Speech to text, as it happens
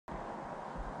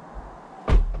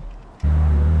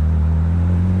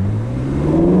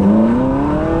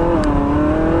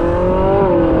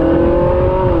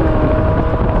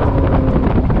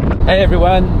Hey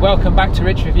everyone, welcome back to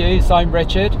Rich Reviews. I'm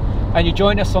Richard, and you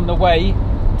join us on the way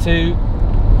to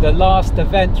the last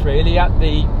event really at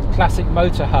the Classic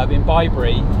Motor Hub in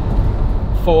Bibury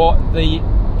for the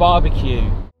barbecue.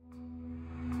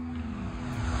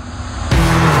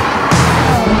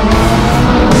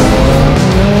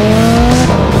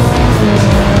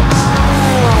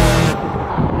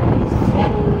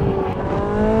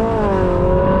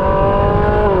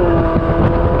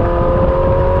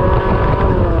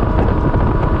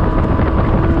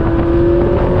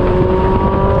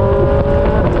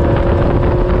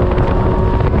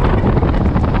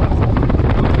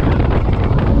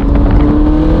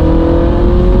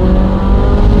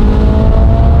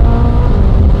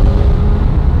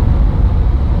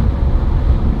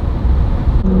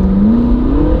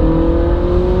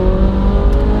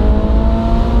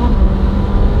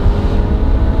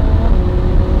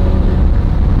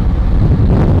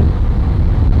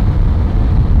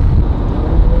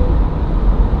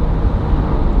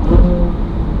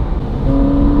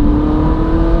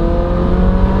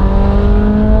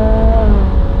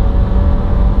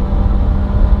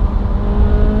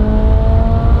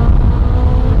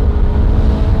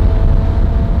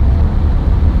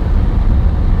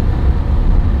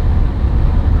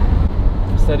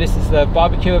 So this is the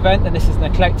barbecue event, and this is an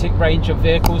eclectic range of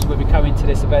vehicles will be coming to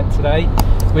this event today.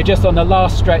 We're just on the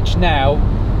last stretch now,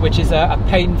 which is a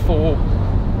painful,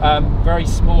 very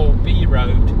small B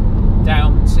road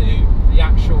down to the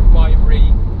actual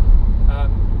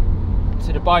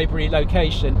Bibury,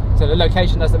 location. So the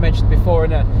location, as I mentioned before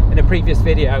in a previous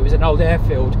video, is an old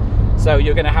airfield. So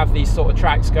you're going to have these sort of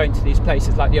tracks going to these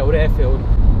places like the old airfield.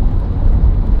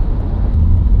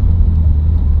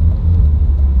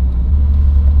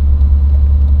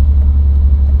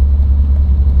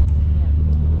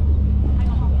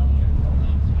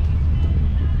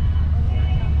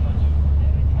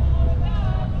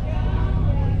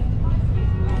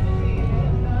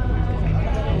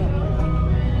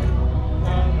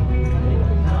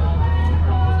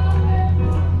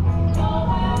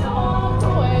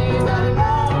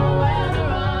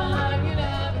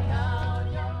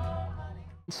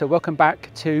 So welcome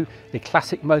back to the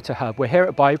Classic Motor Hub. We're here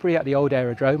at Bibury at the old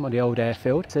aerodrome on the old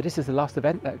airfield. So this is the last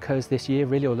event that occurs this year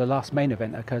really, or the last main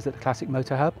event that occurs at the Classic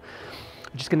Motor Hub.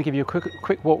 I'm just going to give you a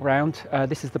quick walk round.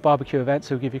 This is the barbecue event,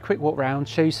 so we'll give you a quick walk round,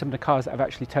 show you some of the cars that have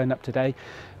actually turned up today,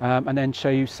 and then show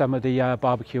you some of the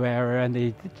barbecue area and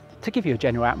to give you a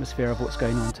general atmosphere of what's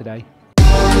going on today.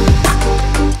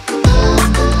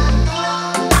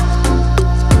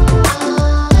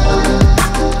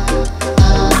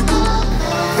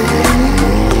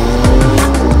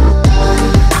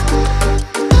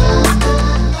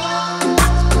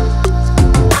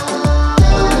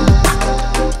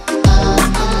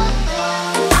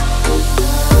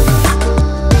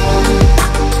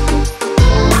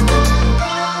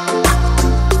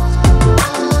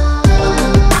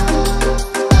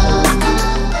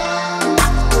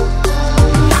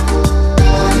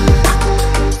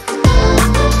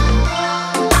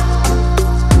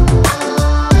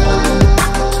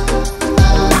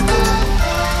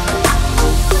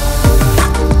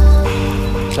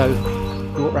 So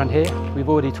we walk around here. We've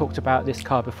already talked about this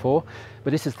car before, but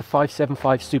this is the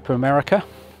 575 Super America.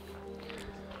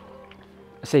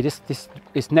 See, this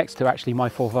is next to actually my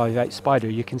 458 Spider.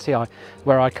 You can see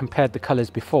where I compared the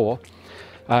colours before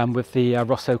with the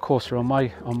Rosso Corsa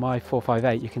on my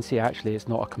 458. You can see actually it's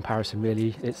not a comparison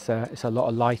really. It's a lot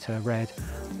of lighter red.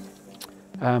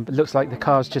 But it looks like the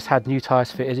car's just had new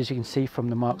tyres fitted, as you can see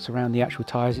from the marks around the actual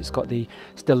tyres. It's got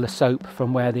still the soap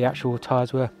from where the actual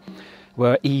tyres were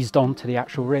eased onto the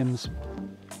actual rims.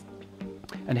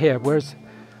 And here,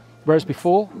 whereas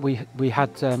before we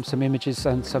had some images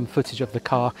and some footage of the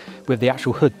car with the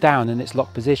actual hood down in its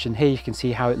locked position, here you can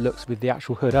see how it looks with the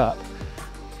actual hood up,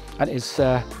 and it's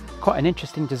quite an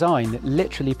interesting design. It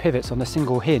literally pivots on a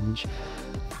single hinge.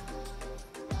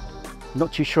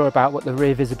 Not too sure about what the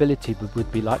rear visibility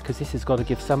would be like, because this has got to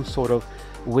give some sort of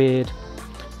weird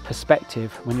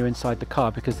perspective when you're inside the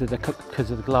car because of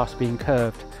the glass being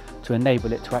curved to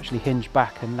enable it to actually hinge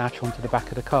back and latch onto the back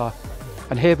of the car.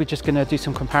 And here we're just going to do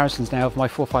some comparisons now of my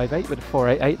 458 with the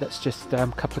 488 that's just a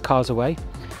couple of cars away.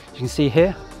 As you can see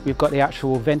here, we've got the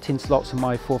actual venting slots on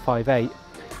my 458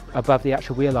 above the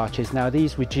actual wheel arches. Now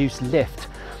these reduce lift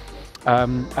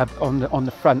on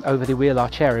the front over the wheel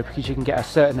arch area, because you can get a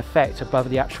certain effect above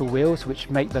the actual wheels which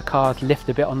make the cars lift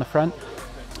a bit on the front.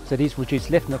 So these reduce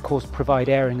lift and of course provide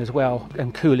airing as well,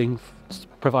 and cooling,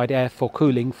 provide air for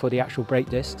cooling for the actual brake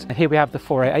discs. And here we have the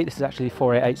 488. This is actually the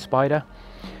 488 Spider,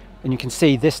 and you can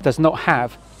see this does not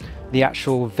have the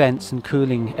actual vents and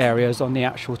cooling areas on the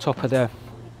actual top of the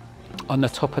on the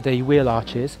top of the wheel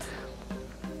arches.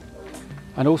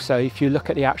 And also if you look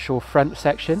at the actual front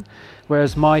section,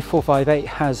 whereas my 458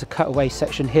 has a cutaway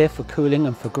section here for cooling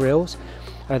and for grills,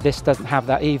 this doesn't have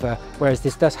that either, whereas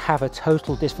this does have a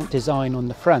total different design on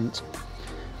the front.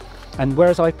 And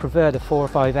whereas I prefer the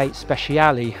 458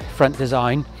 Speciale front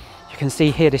design, you can see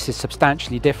here this is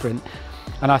substantially different.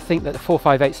 And I think that the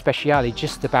 458 Speciale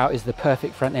just about is the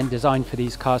perfect front end design for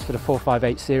these cars, for the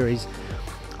 458 series.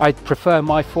 I prefer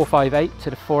my 458 to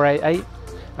the 488.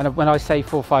 And when I say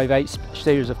 458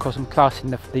 series, of course I'm classing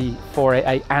the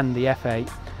 488 and the F8,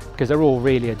 because they're all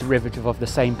really a derivative of the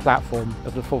same platform,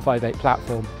 of the 458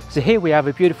 platform. So here we have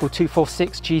a beautiful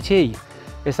 246 GT.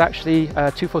 It's actually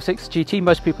 246 GT.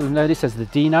 Most people know this as the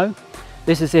Dino.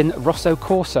 This is in Rosso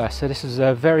Corsa, so this is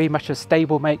very much a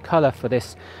stable make colour for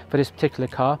this particular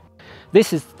car.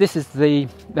 This is the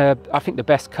I think the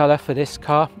best colour for this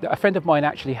car. A friend of mine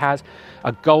actually has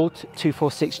a gold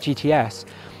 246 GTS,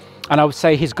 and I would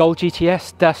say his gold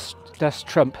GTS does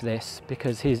trump this,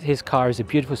 because his car is a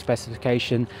beautiful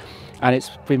specification and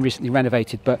it's been recently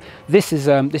renovated. But this is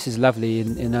lovely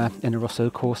in a Rosso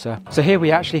Corsa. So here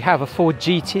we actually have a Ford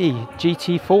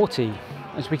GT40.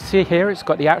 As we can see here, it's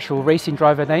got the actual racing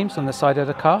driver names on the side of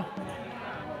the car.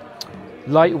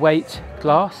 Lightweight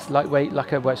glass, lightweight,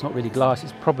 like well, it's not really glass,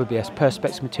 it's probably a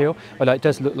perspex material, although it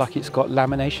does look like it's got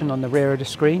lamination on the rear of the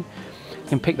screen. You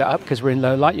can pick that up because we're in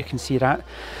low light. You can see that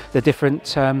the different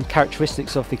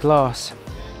characteristics of the glass.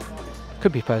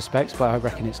 Could be perspex, but I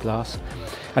reckon it's glass.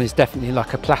 And it's definitely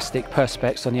like a plastic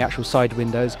perspex on the actual side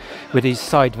windows with these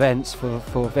side vents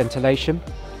for ventilation,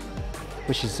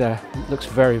 which is looks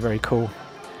very, very cool.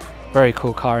 Very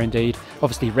cool car indeed.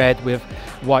 Obviously red with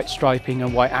white striping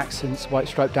and white accents, white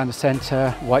stripe down the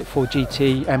centre, white Ford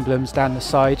GT emblems down the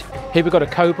side. Here we've got a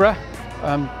Cobra.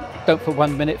 Don't for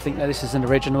 1 minute think that this is an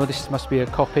original, this must be a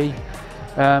copy.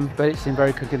 But it's in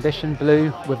very good condition,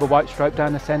 blue with a white stripe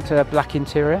down the centre, black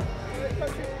interior.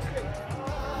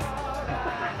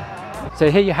 So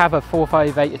here you have a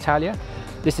 458 Italia.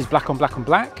 This is black on black on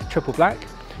black, triple black.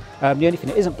 The only thing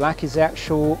that isn't black is the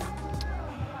actual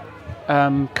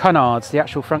canards, the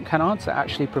actual front canards that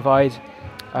actually provide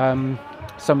some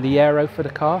of the aero for the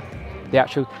car.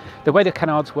 The way the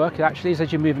canards work actually is,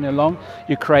 as you're moving along,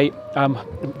 you create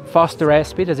faster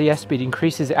airspeed. As the airspeed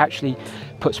increases, it actually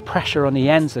puts pressure on the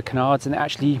ends of the canards and it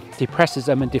actually depresses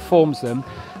them and deforms them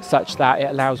such that it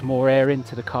allows more air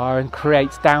into the car and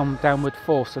creates downward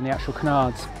force on the actual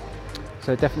canards.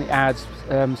 So it definitely adds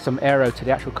some aero to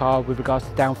the actual car with regards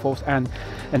to downforce and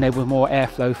enable more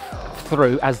airflow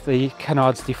through as the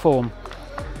canards deform.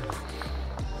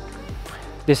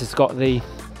 This has got the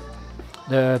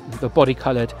body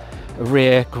coloured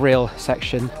rear grille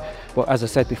section. Well, as I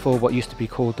said before, what used to be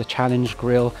called the Challenge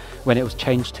grille, when it was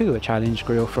changed to a Challenge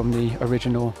grille from the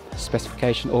original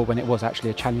specification, or when it was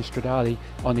actually a Challenge Stradale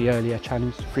on the earlier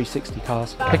Challenge 360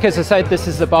 cars. Because I said this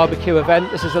is the barbecue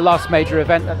event, this is the last major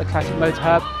event at the Classic Motor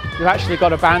Hub. We've actually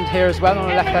got a band here as well on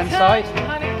the left hand side.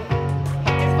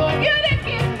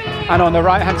 And on the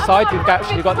right hand side we've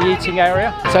actually got the eating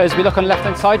area. So as we look on the left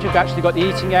hand side, you've actually got the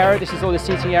eating area. This is all the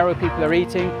seating area where people are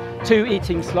eating. 2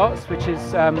 eating slots, which is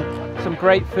some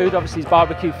great food. Obviously it's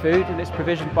barbecue food and it's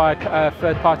provisioned by a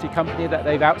third party company that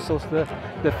they've outsourced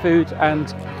the food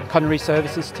and culinary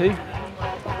services to.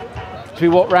 As we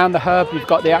walk around the hub, you've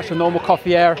got the actual normal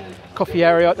coffee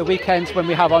area at the weekends. When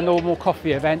we have our normal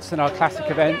coffee events and our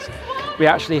classic events, we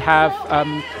actually have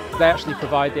they actually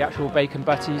provide the actual bacon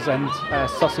butties and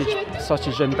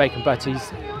sausage and bacon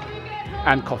butties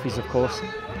and coffees, of course.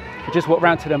 We just walk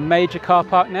around to the major car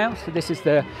park now. So this is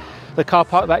the car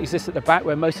park that exists at the back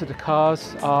where most of the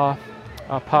cars are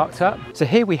parked up. So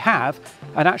here we have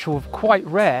an actual quite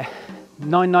rare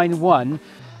 991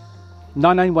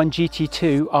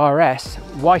 GT2 RS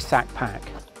YSAC pack.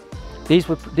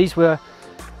 These were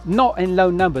not in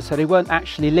low numbers, so they weren't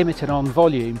actually limited on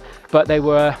volume, but they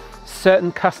were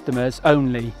certain customers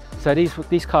only. So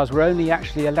these cars were only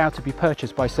actually allowed to be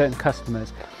purchased by certain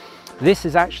customers. This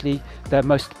is actually the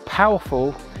most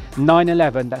powerful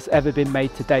 911 that's ever been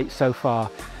made to date so far.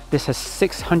 This has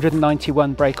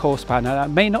 691 brake horsepower. Now that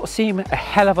may not seem a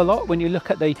hell of a lot when you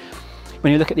look at the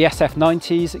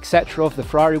SF90s, etc., of the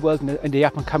Ferrari world and the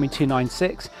up and coming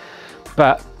 296,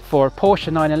 but for a Porsche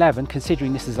 911,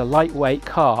 considering this is a lightweight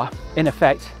car, in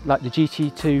effect like the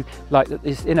GT2,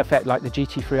 in effect like the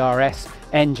GT3 RS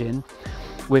engine,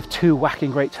 with 2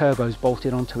 whacking great turbos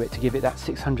bolted onto it to give it that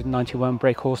 691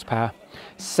 brake horsepower,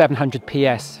 700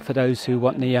 PS for those who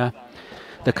want the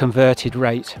converted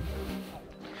rate.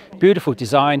 Beautiful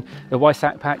design. The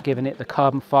YSAC pack giving it the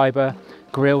carbon fibre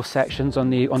grille sections on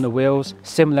the wheels,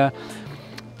 similar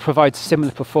provides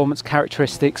similar performance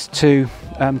characteristics to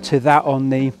that on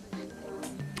the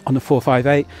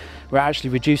 458, where it actually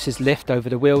reduces lift over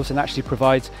the wheels and actually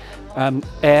provides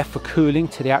air for cooling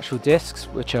to the actual discs,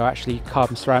 which are actually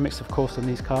carbon ceramics, of course, on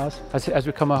these cars. As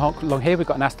we come along here, we've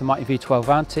got an Aston Martin V12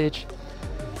 Vantage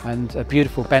and a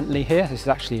beautiful Bentley here. This is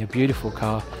actually a beautiful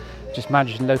car. Just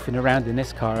imagine loafing around in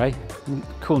this car, eh?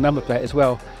 Cool number plate as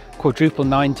well, quadruple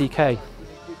 9 DK.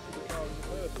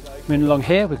 Moving along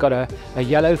here, we've got a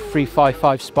yellow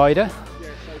 355 Spider.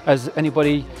 As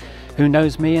anybody who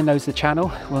knows me and knows the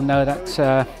channel will know that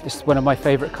this is one of my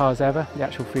favourite cars ever, the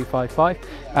actual 355.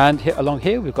 And along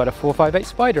here, we've got a 458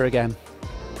 Spider again.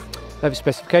 Lovely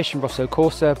specification, Rosso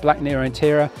Corsa, black Nero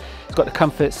interior. It's got the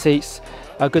comfort seats,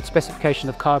 a good specification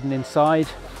of carbon inside,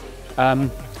 the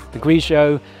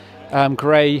Grigio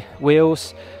grey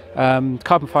wheels,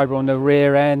 carbon fibre on the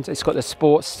rear end. It's got the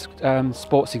sports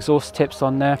exhaust tips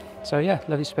on there. So yeah,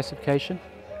 lovely specification.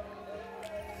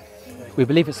 We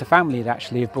believe it's the family that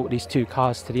actually have brought these two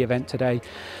cars to the event today.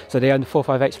 So they own the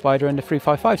 458 Spider and the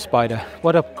 355 Spider.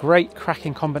 What a great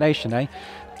cracking combination, eh?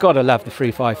 Gotta love the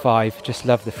 355, just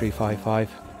love the 355.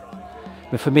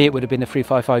 But for me it would have been the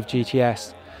 355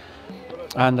 GTS.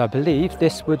 And I believe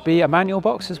this would be a manual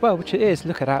box as well, which it is.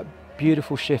 Look at that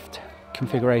beautiful shift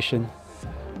configuration.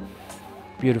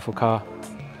 Beautiful car.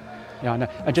 Yeah, I know.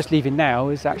 And just leaving now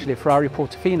is actually a Ferrari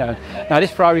Portofino. Now this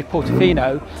Ferrari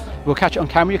Portofino, we'll catch it on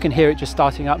camera. You can hear it just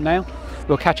starting up now.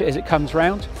 We'll catch it as it comes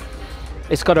round.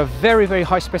 It's got a very, very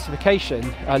high specification,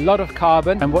 a lot of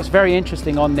carbon. And what's very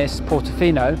interesting on this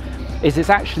Portofino is it's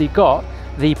actually got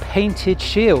the painted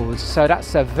shields. So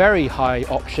that's a very high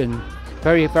option,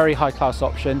 very, very high class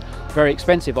option, very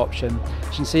expensive option. As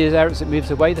you can see there as it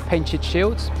moves away, the painted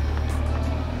shields.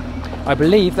 I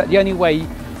believe that the only way,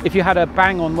 if you had a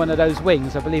bang on one of those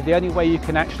wings, I believe the only way you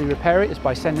can actually repair it is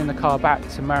by sending the car back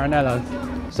to Maranello.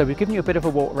 So we've given you a bit of a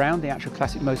walk around the actual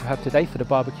Classic Motor Hub today for the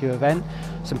barbecue event.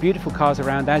 Some beautiful cars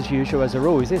around as usual, as there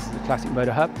always is at the Classic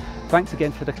Motor Hub. Thanks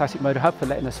again for the Classic Motor Hub for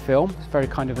letting us film. It's very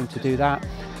kind of them to do that.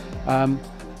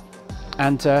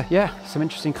 Yeah, some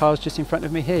interesting cars just in front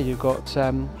of me here. You've got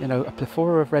you know, a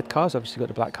plethora of red cars. Obviously got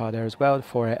the black car there as well, the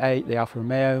 488, the Alfa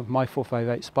Romeo, my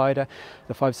 458 Spider,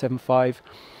 the 575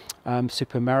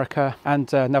 Super America,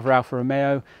 and another Alfa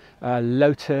Romeo,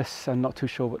 Lotus. I'm not too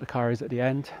sure what the car is at the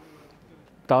end.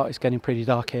 Dark, it's getting pretty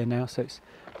dark here now, so it's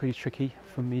pretty tricky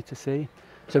for me to see.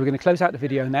 So we're going to close out the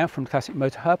video now from Classic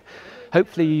Motor Hub.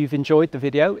 Hopefully you've enjoyed the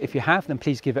video. If you have, then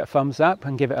please give it a thumbs up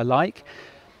and give it a like.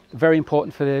 Very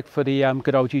important for the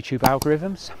good old YouTube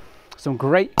algorithms. Some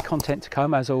great content to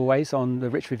come as always on the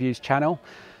Rich Reviews channel.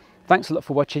 Thanks a lot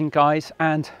for watching, guys,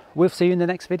 and we'll see you in the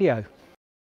next video.